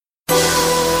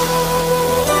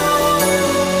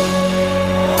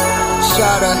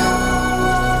Shotta.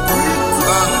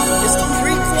 It's the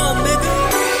prequel, nigga.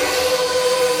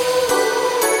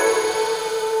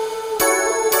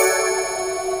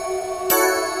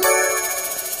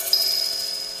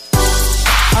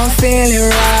 I'm feeling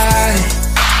right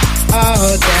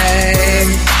all day.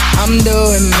 I'm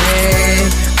doing me.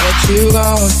 What you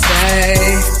gon'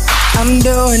 say? I'm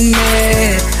doing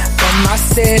it for my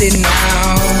city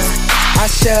now. I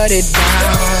shut it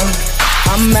down.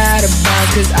 I'm mad about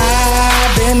 'cause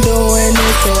I've been doing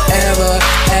it forever,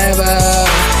 ever,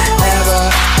 ever,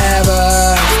 ever,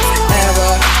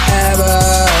 ever, ever.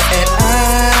 And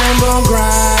I'm gon'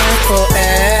 grind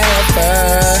forever,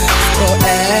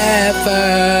 forever.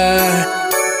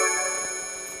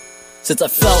 Since I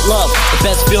felt love, the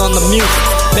best feeling the music.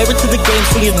 Married to the game,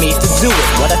 so you need to do it.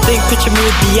 What I think, picture me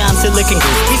with Beyonce licking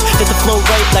groupies. Hit the flow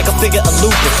right like a figure of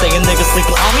lupus. Saying niggas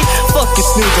sleeping on me, fuck you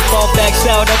snooze. A fall back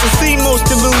shout out to see most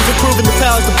to lose. Improving the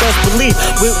power's the best belief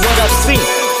with what I've seen.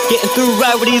 Getting through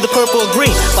right with either purple or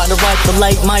green. Find the right, the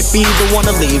light might be the one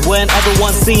to lead. Whenever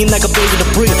one seen like a baby to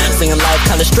breathe. Singing life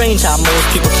kinda strange how most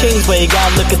people change. But you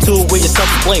gotta look into it with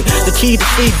yourself to blame. The key to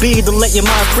CB to let your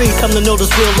mind free. Come to know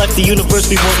this real life, the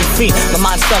universe we won't be free. My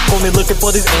mind's stuck only looking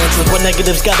for these answers. What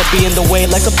negatives gotta be in the way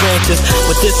like the branches.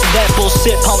 With this and that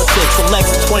bullshit politics.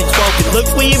 Election 2012, we look,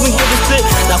 we even give a shit.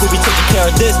 Now we be taking care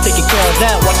of this, taking care of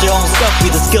that. Watch your own stuff, be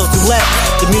the skills you lack.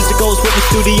 The music goes with the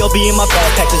studio, be in my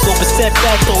backpack. There's open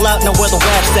setback, pull out, know where the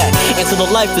rap's at. Answer the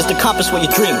life is to accomplish what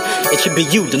you dream. It should be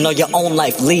you to know your own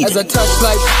life lead. As I touch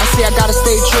life, I say I gotta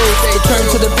stay true. Return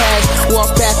to the past,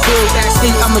 walk back through. See,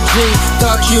 I'm a G,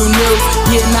 thought you knew.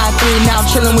 Yeah, 9-3, now I'm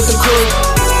chilling with the crew.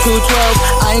 212,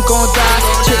 I ain't gon' die.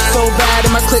 Chick so bad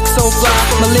and my click so fly.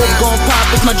 My lid gon' pop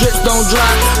if my drips don't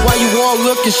dry. Why you all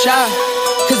looking shy?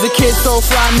 'Cause the kid so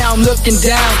fly, now I'm looking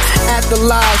down at the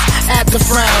lies, at the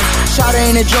frowns. Shotta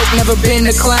ain't a joke, never been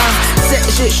a clown. Set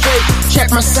the shit straight,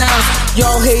 check my sounds.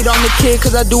 Y'all hate on the kid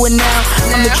 'cause I do it now.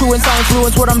 I'm the true inside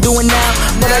influence, what I'm doing now.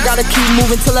 But I gotta keep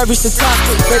moving till I reach the top.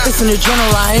 Like this in the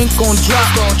general, I ain't gon' drop.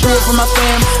 Do it for my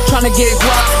fam, tryna get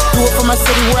guap. Do it for my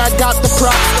city where I got the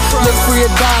props. Live free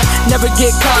or die, never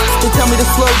get caught. They tell me to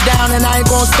slow down and I ain't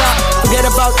gon' stop. Forget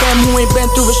about them who ain't been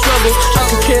through a struggle. I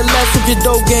could care less if your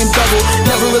dope game double.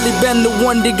 Never really been the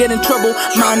one to get in trouble.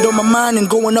 Mind on my mind and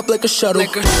going up like a shuttle.